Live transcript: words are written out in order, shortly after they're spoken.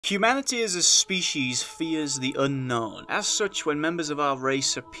Humanity as a species fears the unknown. As such, when members of our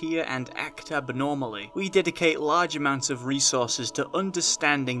race appear and act abnormally, we dedicate large amounts of resources to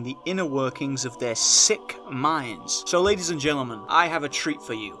understanding the inner workings of their sick minds. So ladies and gentlemen, I have a treat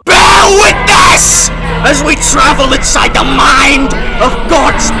for you. Bear witness as we travel inside the mind of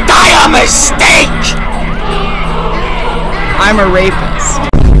God's dire mistake! I'm a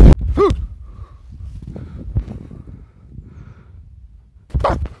rapist.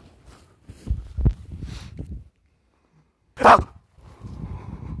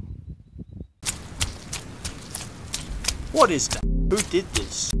 What is that? Who did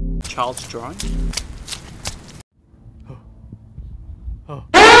this? Child's drawing?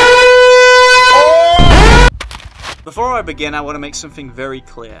 Before I begin, I want to make something very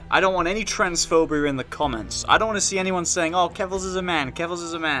clear. I don't want any transphobia in the comments. I don't want to see anyone saying, oh, Keffals is a man, Keffals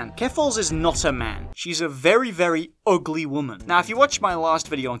is a man. Keffals is not a man. She's a very, very ugly woman. Now, if you watched my last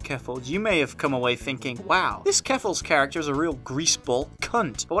video on Keffals, you may have come away thinking, wow, this Keffals character is a real greaseball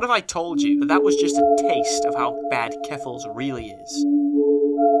cunt. But what if I told you that that was just a taste of how bad Keffals really is?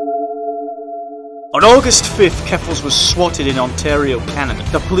 On August 5th, Keffals was swatted in Ontario, Canada.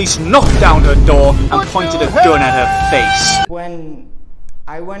 The police knocked down her door and pointed a gun at her face. When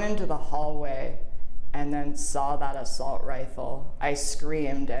I went into the hallway and then saw that assault rifle, I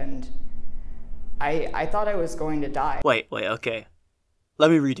screamed and I thought I was going to die. Wait, okay. Let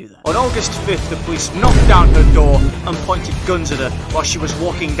me redo that. On August 5th, the police knocked down her door and pointed guns at her while she was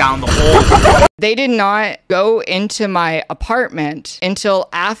walking down the hall. They did not go into my apartment until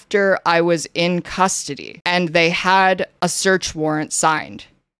after I was in custody, and they had a search warrant signed.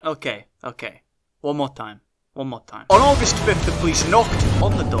 Okay. One more time. On August 5th, the police knocked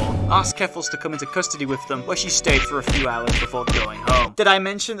on the door, asked Keffals to come into custody with them, where she stayed for a few hours before going home. Did I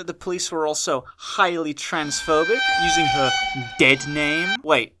mention that the police were also highly transphobic, using her dead name?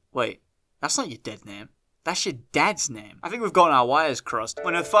 Wait, that's not your dead name. That's your dad's name. I think we've gotten our wires crossed.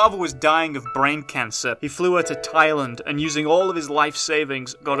 When her father was dying of brain cancer, he flew her to Thailand and using all of his life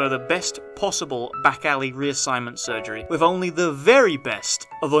savings, got her the best possible back alley reassignment surgery, with only the very best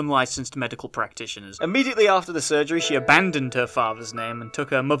of unlicensed medical practitioners. Immediately after the surgery, she abandoned her father's name and took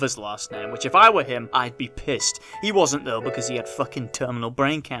her mother's last name, which if I were him, I'd be pissed. He wasn't though, because he had fucking terminal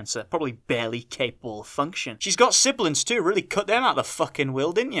brain cancer, probably barely capable of function. She's got siblings too, really cut them out the fucking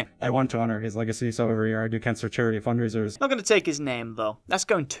will, didn't you? I want to honor his legacy, so every year I do cancer charity fundraisers. Not gonna take his name though. That's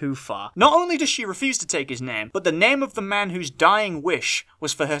going too far. Not only does she refuse to take his name, but the name of the man whose dying wish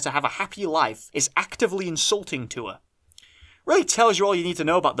was for her to have a happy life is actively insulting to her. Really tells you all you need to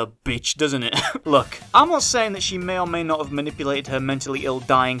know about the bitch, doesn't it? Look, I'm not saying that she may or may not have manipulated her mentally ill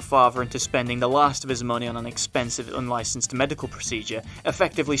dying father into spending the last of his money on an expensive unlicensed medical procedure,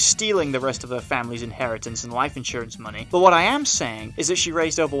 effectively stealing the rest of her family's inheritance and life insurance money. But what I am saying is that she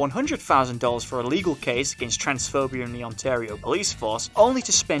raised over $100,000 for a legal case against transphobia in the Ontario police force, only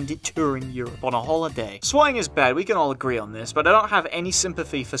to spend it touring Europe on a holiday. Swatting is bad, we can all agree on this, but I don't have any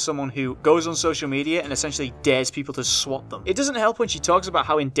sympathy for someone who goes on social media and essentially dares people to swat them. It doesn't help when she talks about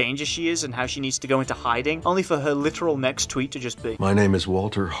how in danger she is and how she needs to go into hiding, only for her literal next tweet to just be, "My name is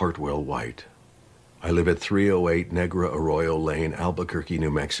Walter Hartwell White. I live at 308 Negra Arroyo Lane, Albuquerque,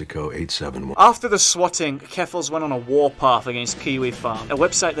 New Mexico, 871. After the swatting, Keffals went on a warpath against Kiwi Farm, a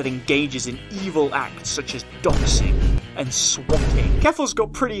website that engages in evil acts such as doxing and swatting. Keffals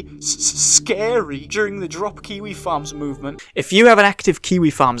got pretty scary during the Drop Kiwi Farms movement. If you have an active Kiwi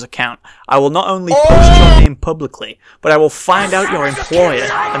Farms account, I will not only post your name publicly, but I will find out your employer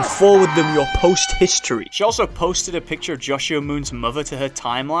and forward them your post history. She also posted a picture of Joshua Moon's mother to her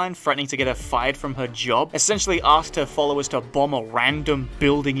timeline, threatening to get her fired from her job, essentially asked her followers to bomb a random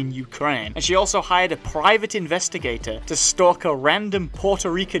building in Ukraine, and she also hired a private investigator to stalk a random Puerto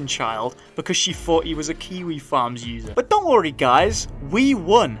Rican child because she thought he was a Kiwi Farms user. But don't worry guys, we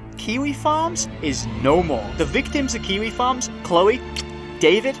won. Kiwi Farms is no more. The victims of Kiwi Farms, Chloe,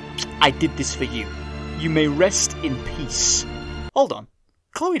 David, I did this for you. You may rest in peace. Hold on.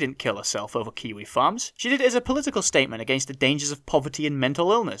 Chloe didn't kill herself over Kiwi Farms. She did it as a political statement against the dangers of poverty and mental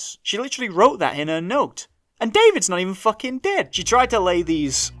illness. She literally wrote that in her note. And David's not even fucking dead. She tried to lay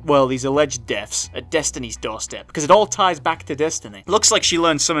these alleged deaths at Destiny's doorstep, because it all ties back to Destiny. Looks like she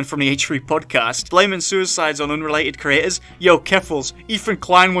learned something from the H3 podcast. Blaming suicides on unrelated creators. Yo, Keffals, Ethan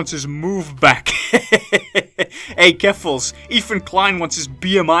Klein wants his move back. Hey, Keffals, Ethan Klein wants his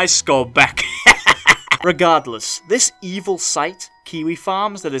BMI score back. Regardless, this evil site, Kiwi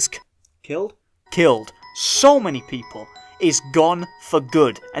Farms, that has killed so many people, is gone for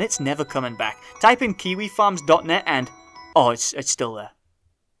good, and it's never coming back. Type in kiwifarms.net and, oh, it's still there.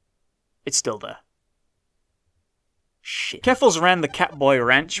 It's still there. Shit. Keffals ran the Catboy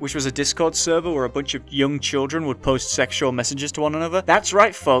Ranch, which was a Discord server where a bunch of young children would post sexual messages to one another. That's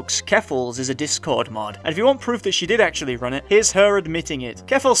right, folks, Keffals is a Discord mod. And if you want proof that she did actually run it, here's her admitting it.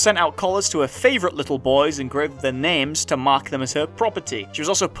 Keffals sent out collars to her favourite little boys, engraved with their names to mark them as her property. She was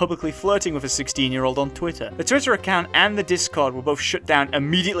also publicly flirting with a 16-year-old on Twitter. The Twitter account and the Discord were both shut down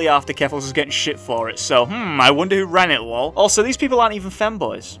immediately after Keffals was getting shit for it, so I wonder who ran it, lol. Also, these people aren't even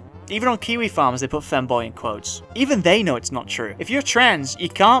femboys. Even on Kiwi farms, they put femboy in quotes. Even they know it's not true. If you're trans, you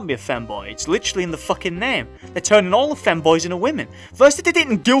can't be a femboy. It's literally in the fucking name. They're turning all the femboys into women. First they did it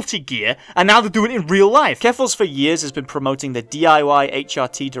in Guilty Gear, and now they're doing it in real life. Keffals for years has been promoting the DIY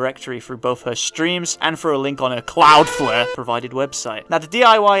HRT directory through both her streams and through a link on her Cloudflare-provided website. Now, the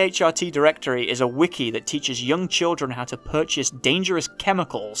DIY HRT directory is a wiki that teaches young children how to purchase dangerous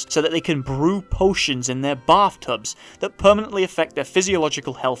chemicals so that they can brew potions in their bathtubs that permanently affect their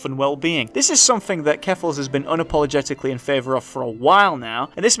physiological health and well-being. This is something that Keffals has been unapologetically in favour of for a while now,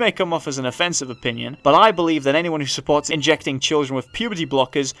 and this may come off as an offensive opinion, but I believe that anyone who supports injecting children with puberty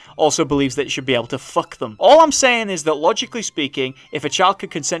blockers also believes that you should be able to fuck them. All I'm saying is that, logically speaking, if a child could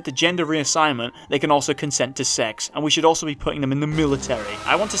consent to gender reassignment, they can also consent to sex, and we should also be putting them in the military.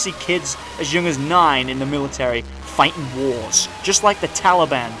 I want to see kids as young as 9 in the military fighting wars, just like the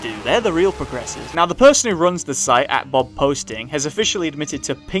Taliban do. They're the real progressives. Now, the person who runs the site, @BobPosting, has officially admitted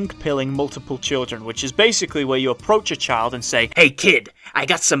to pink pilling multiple children, which is basically where you approach a child and say, "Hey kid, I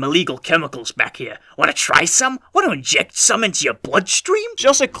got some illegal chemicals back here. Wanna try some? Wanna inject some into your bloodstream?" She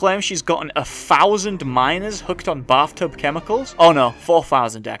also claims she's gotten 1,000 minors hooked on bathtub chemicals. Oh no,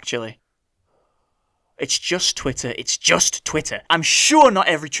 4,000 actually. It's just Twitter. It's just Twitter. I'm sure not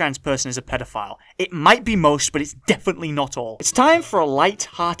every trans person is a pedophile. It might be most, but it's definitely not all. It's time for a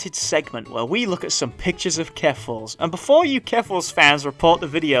light-hearted segment where we look at some pictures of Keffals. And before you Keffals fans report the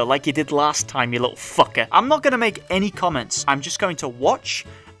video like you did last time, you little fucker, I'm not going to make any comments. I'm just going to watch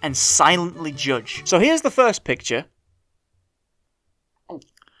and silently judge. So here's the first picture.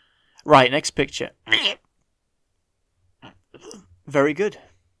 Right, next picture. Very good.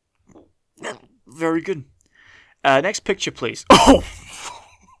 Very good. Next picture, please. Oh!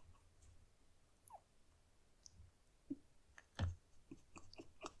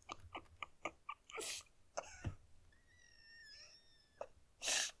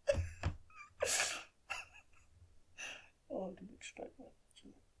 Oh, I didn't expect that.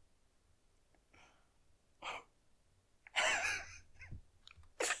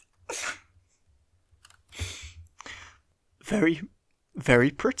 Very,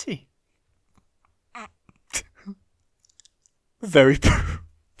 very pretty. Very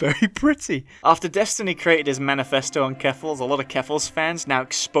pretty. After Destiny created his manifesto on Keffals, a lot of Keffals fans, now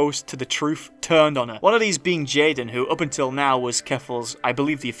exposed to the truth, turned on her. One of these being Jaden, who up until now was Keffals', I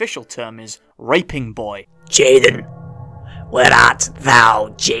believe the official term is, raping boy. Jaden, where art thou,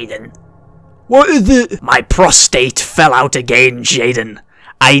 Jaden? What is it? My prostate fell out again, Jaden.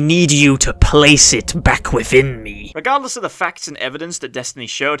 I need you to place it back within me. Regardless of the facts and evidence that Destiny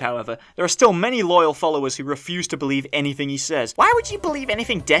showed, however, there are still many loyal followers who refuse to believe anything he says. Why would you believe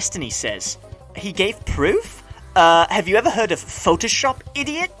anything Destiny says? He gave proof? Have you ever heard of Photoshop,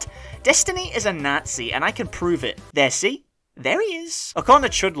 idiot? Destiny is a Nazi, and I can prove it. There, see? There he is.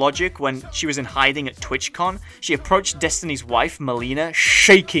 According to Chud Logic, when she was in hiding at TwitchCon, she approached Destiny's wife, Melina,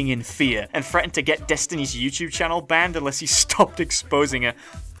 shaking in fear, and threatened to get Destiny's YouTube channel banned unless he stopped exposing her.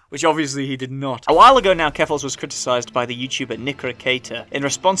 Which obviously he did not. A while ago now, Keffals was criticised by the YouTuber Nick. In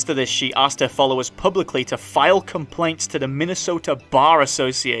response to this, she asked her followers publicly to file complaints to the Minnesota Bar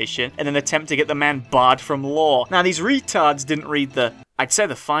Association in an attempt to get the man barred from law. Now, these retards didn't read the, I'd say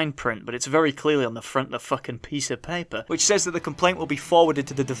the fine print, but it's very clearly on the front of the fucking piece of paper, which says that the complaint will be forwarded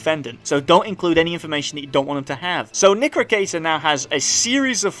to the defendant, so don't include any information that you don't want him to have. So Nick now has a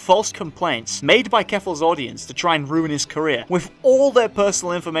series of false complaints made by Keffals' audience to try and ruin his career, with all their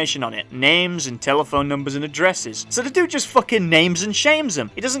personal information on it, names and telephone numbers and addresses. So the dude just fucking names and shames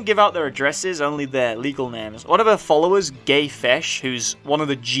them. He doesn't give out their addresses, only their legal names. One of her followers, Gay Fesh, who's one of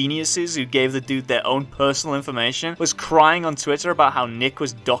the geniuses who gave the dude their own personal information, was crying on Twitter about how Nick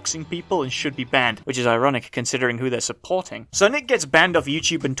was doxing people and should be banned, which is ironic considering who they're supporting. So Nick gets banned off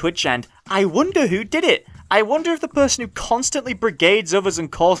YouTube and Twitch, and I wonder who did it. I wonder if the person who constantly brigades others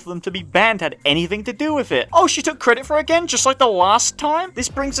and calls for them to be banned had anything to do with it. Oh, she took credit for it again, just like the last time? This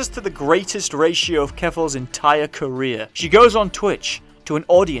brings us to the greatest ratio of Keffals' entire career. She goes on Twitch to an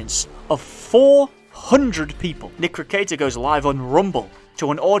audience of 400 people. Nick goes live on Rumble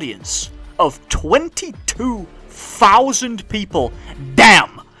to an audience of 22,000 people.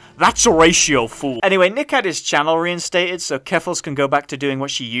 Damn! That's a ratio, fool. Anyway, Nick had his channel reinstated so Keffals can go back to doing what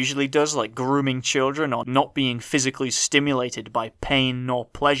she usually does, like grooming children or not being physically stimulated by pain nor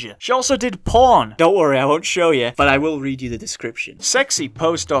pleasure. She also did porn. Don't worry, I won't show you, but I will read you the description. Sexy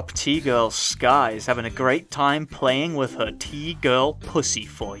post-op T-girl Sky is having a great time playing with her T-girl pussy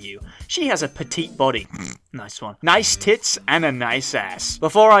for you. She has a petite body. Nice one. Nice tits and a nice ass.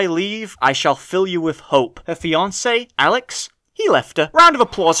 Before I leave, I shall fill you with hope. Her fiancé, Alex, he left her. Round of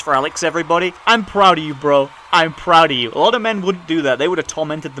applause for Alex, everybody. I'm proud of you, bro. I'm proud of you. A lot of men wouldn't do that. They would have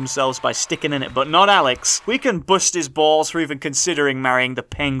tormented themselves by sticking in it, but not Alex. We can bust his balls for even considering marrying the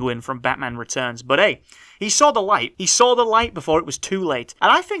Penguin from Batman Returns, but hey, he saw the light. He saw the light before it was too late.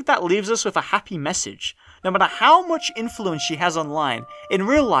 And I think that leaves us with a happy message. No matter how much influence she has online, in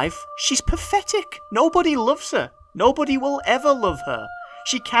real life, she's pathetic. Nobody loves her. Nobody will ever love her.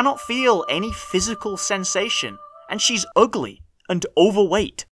 She cannot feel any physical sensation. And she's ugly and overweight.